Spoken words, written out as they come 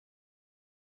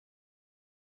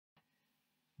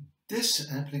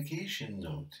This application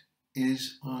note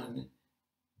is on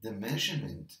the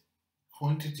measurement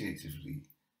quantitatively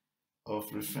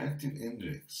of refractive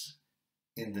index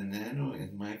in the nano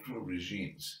and micro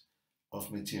regimes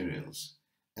of materials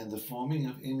and the forming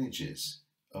of images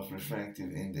of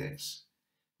refractive index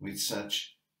with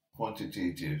such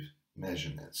quantitative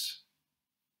measurements.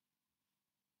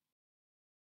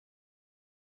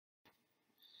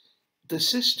 The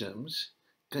systems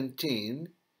contain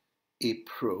a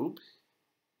probe,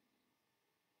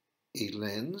 a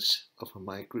lens of a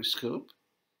microscope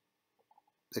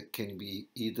that can be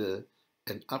either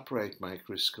an upright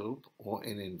microscope or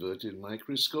an inverted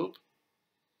microscope,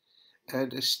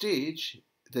 and a stage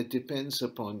that depends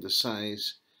upon the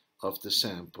size of the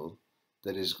sample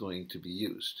that is going to be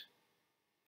used.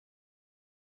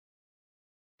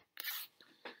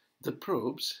 The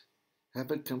probes have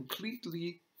a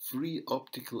completely free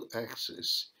optical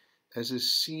axis, as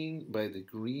is seen by the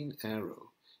green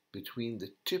arrow between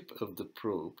the tip of the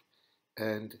probe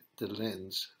and the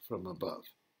lens from above.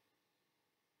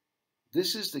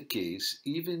 This is the case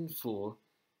even for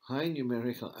high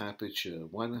numerical aperture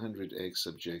 100x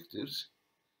objectives,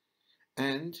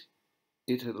 and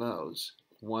it allows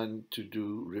one to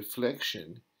do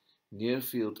reflection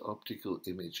near-field optical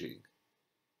imaging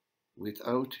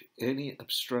without any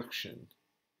obstruction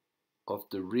of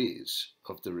the rays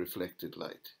of the reflected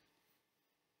light.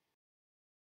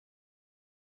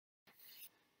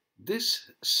 This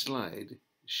slide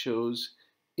shows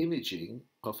imaging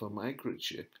of a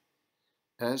microchip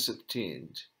as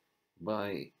obtained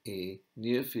by a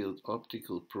near-field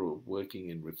optical probe working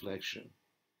in reflection.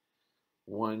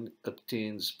 One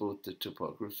obtains both the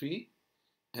topography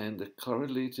and the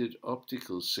correlated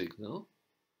optical signal,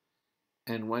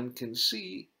 and one can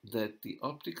see that the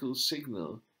optical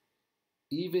signal,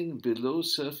 even below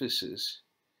surfaces,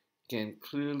 can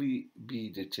clearly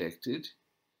be detected,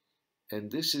 and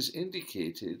this is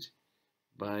indicated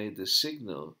by the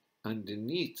signal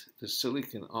underneath the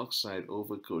silicon oxide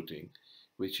overcoating,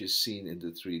 which is seen in the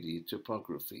 3D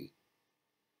topography.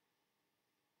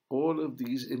 All of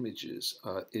these images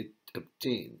are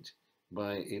obtained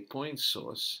by a point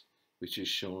source, which is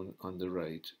shown on the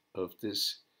right of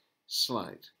this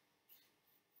slide.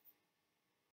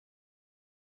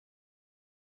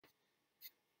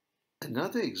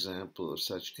 Another example of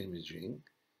such imaging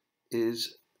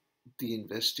is the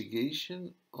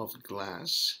investigation of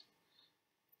glass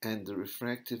and the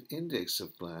refractive index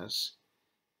of glass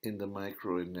in the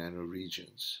micro and nano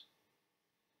regions.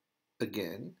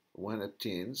 Again, one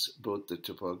obtains both the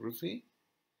topography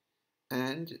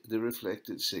and the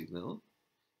reflected signal,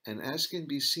 and as can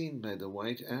be seen by the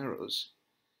white arrows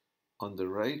on the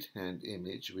right-hand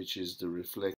image, which is the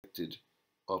reflected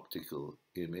optical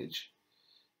image,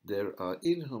 there are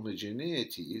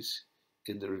inhomogeneities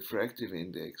in the refractive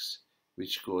index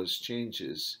which cause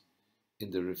changes in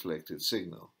the reflected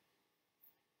signal.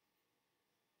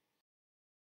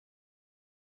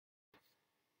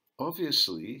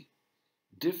 Obviously,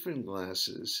 different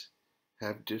glasses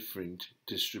have different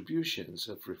distributions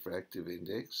of refractive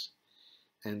index,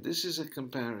 and this is a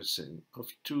comparison of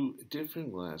two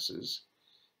different glasses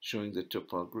showing the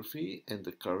topography and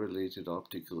the correlated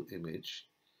optical image,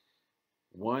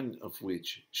 one of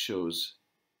which shows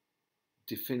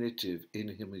definitive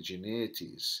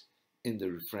inhomogeneities in the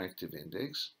refractive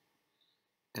index,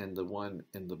 and the one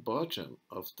in the bottom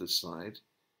of the slide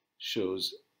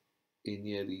shows a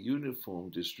nearly uniform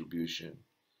distribution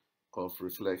of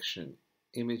reflection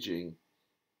imaging,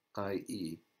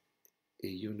 i.e., a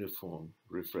uniform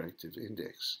refractive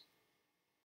index.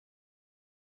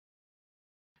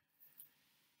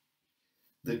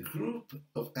 The group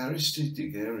of Aristide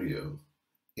Daguerreau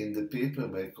in the paper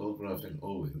by Colgrove and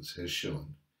Owens has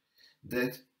shown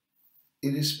that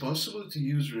it is possible to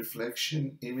use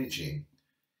reflection imaging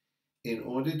in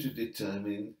order to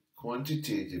determine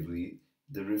quantitatively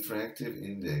the refractive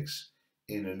index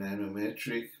in a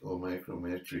nanometric or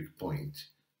micrometric point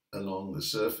along the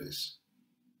surface.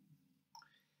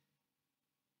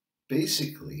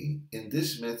 Basically, in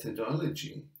this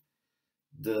methodology,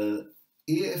 the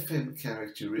AFM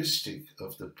characteristic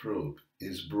of the probe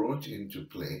is brought into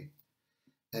play,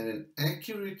 and an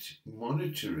accurate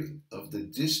monitoring of the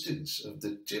distance of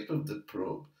the tip of the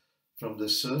probe from the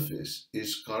surface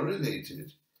is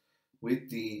correlated with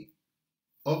the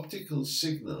optical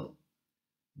signal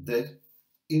that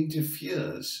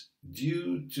interferes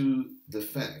due to the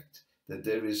fact that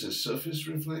there is a surface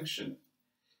reflection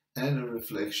and a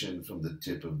reflection from the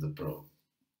tip of the probe.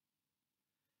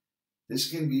 This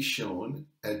can be shown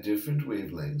at different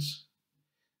wavelengths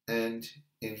and,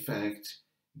 in fact,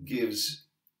 gives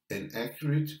an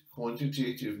accurate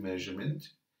quantitative measurement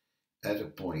at a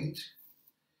point,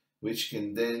 which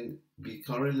can then be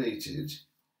correlated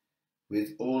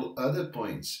with all other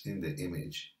points in the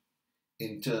image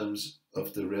in terms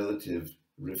of the relative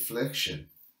reflection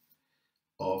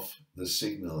of the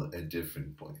signal at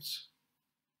different points.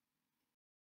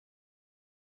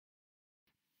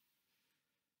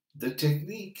 The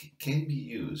technique can be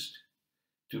used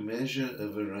to measure a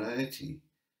variety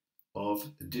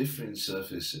of different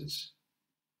surfaces.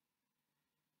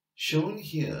 Shown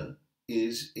here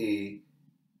is a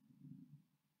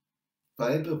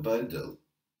fiber bundle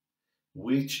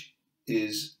which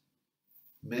is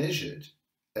measured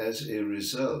as a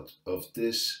result of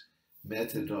this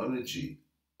methodology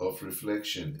of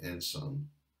reflection and sum.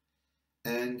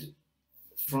 And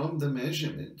from the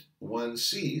measurement, one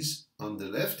sees on the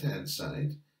left-hand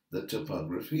side the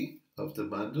topography of the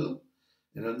bundle,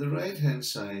 and on the right-hand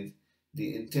side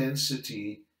the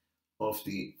intensity of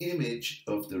the image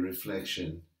of the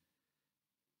reflection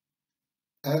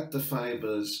at the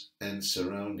fibers and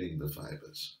surrounding the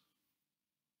fibers.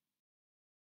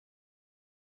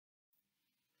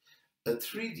 A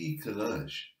 3D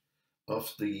collage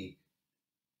of the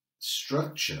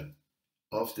structure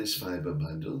of this fiber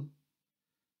bundle,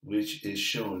 which is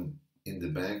shown in the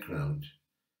background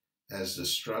as the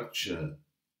structure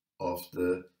of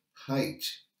the height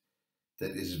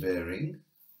that is varying,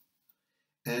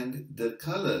 and the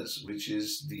colors, which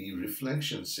is the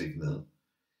reflection signal,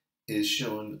 is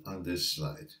shown on this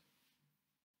slide.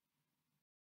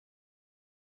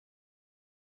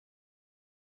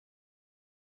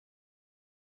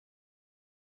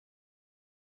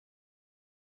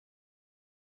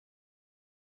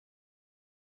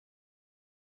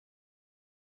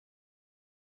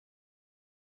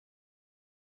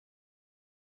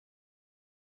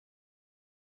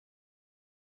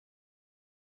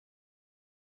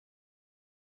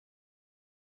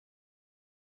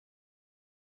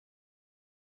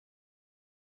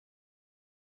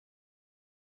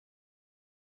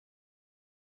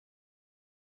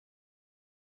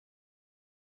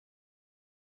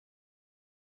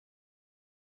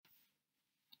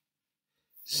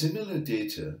 Similar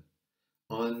data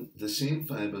on the same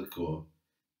fiber core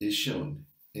is shown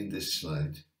in this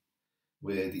slide,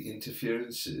 where the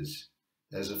interferences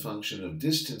as a function of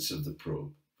distance of the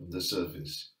probe from the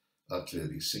surface are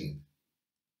clearly seen.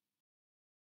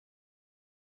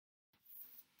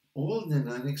 All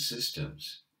nanometric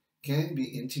systems can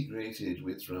be integrated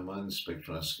with Raman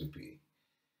spectroscopy,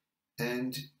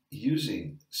 and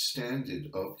using standard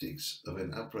optics of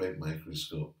an upright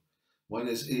microscope, one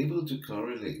is able to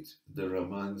correlate the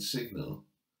Raman signal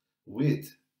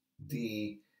with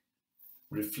the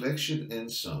reflection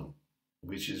ensemble,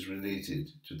 which is related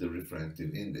to the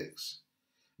refractive index.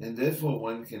 And therefore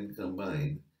one can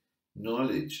combine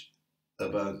knowledge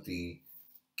about the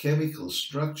chemical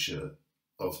structure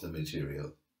of the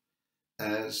material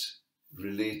as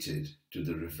related to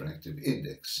the refractive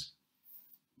index.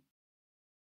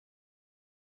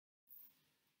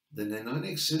 The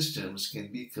nanometric systems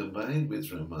can be combined with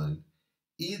Raman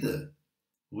either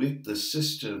with the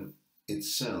system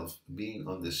itself being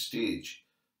on the stage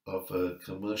of a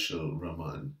commercial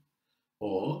Raman,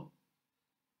 or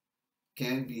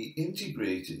can be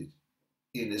integrated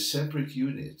in a separate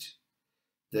unit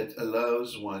that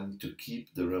allows one to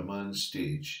keep the Raman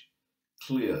stage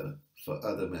clear for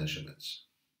other measurements.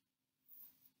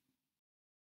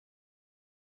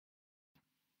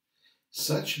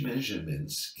 Such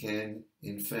measurements can,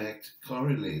 in fact,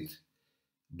 correlate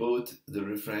both the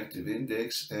refractive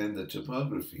index and the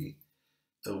topography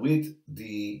with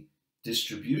the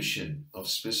distribution of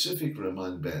specific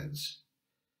Raman bands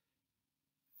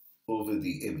over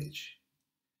the image.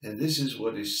 And this is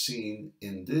what is seen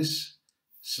in this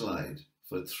slide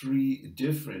for 3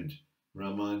 different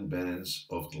Raman bands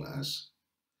of glass,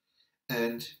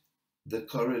 and the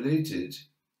correlated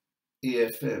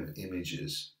AFM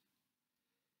images.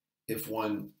 If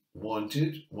one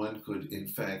wanted, one could in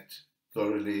fact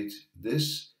correlate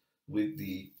this with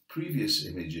the previous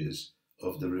images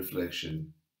of the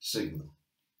reflection signal.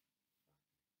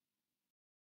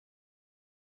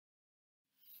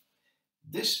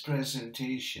 This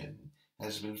presentation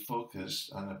has been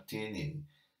focused on obtaining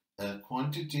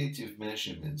quantitative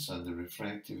measurements on the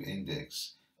refractive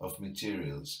index of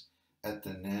materials at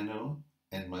the nano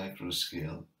and micro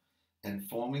scale, and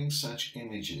forming such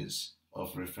images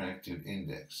of refractive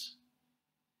index.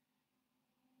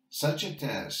 Such a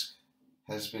task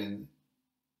has been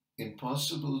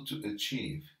impossible to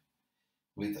achieve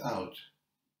without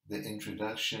the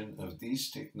introduction of these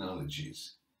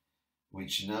technologies,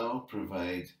 which now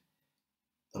provide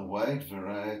a wide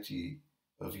variety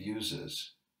of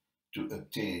users to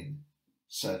obtain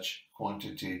such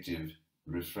quantitative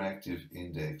refractive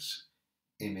index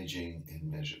imaging and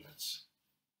measurements.